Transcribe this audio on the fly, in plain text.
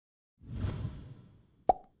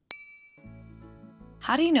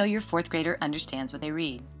How do you know your fourth grader understands what they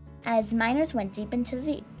read? As miners went deep into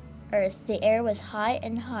the earth, the air was hot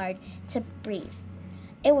and hard to breathe.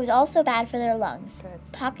 It was also bad for their lungs.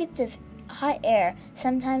 Pockets of hot air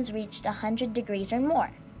sometimes reached 100 degrees or more.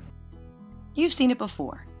 You've seen it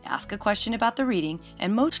before. Ask a question about the reading,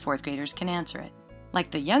 and most fourth graders can answer it. Like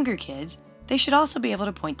the younger kids, they should also be able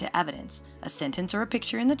to point to evidence, a sentence or a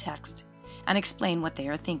picture in the text, and explain what they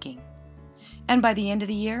are thinking. And by the end of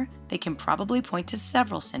the year, they can probably point to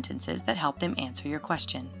several sentences that help them answer your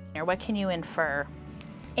question. What can you infer?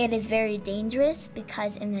 It is very dangerous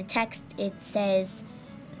because in the text it says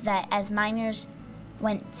that as miners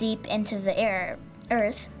went deep into the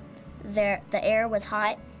earth, the air was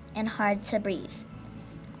hot and hard to breathe.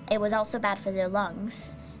 It was also bad for their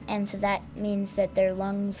lungs, and so that means that their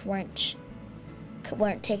lungs weren't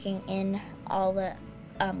taking in all the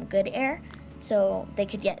good air, so they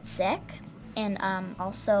could get sick. And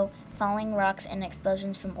also, falling rocks and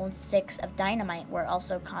explosions from old sticks of dynamite were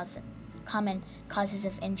also common causes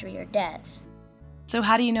of injury or death. So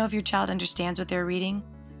how do you know if your child understands what they're reading?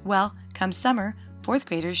 Well, come summer, fourth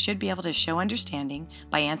graders should be able to show understanding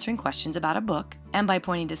by answering questions about a book and by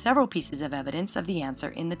pointing to several pieces of evidence of the answer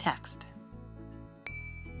in the text.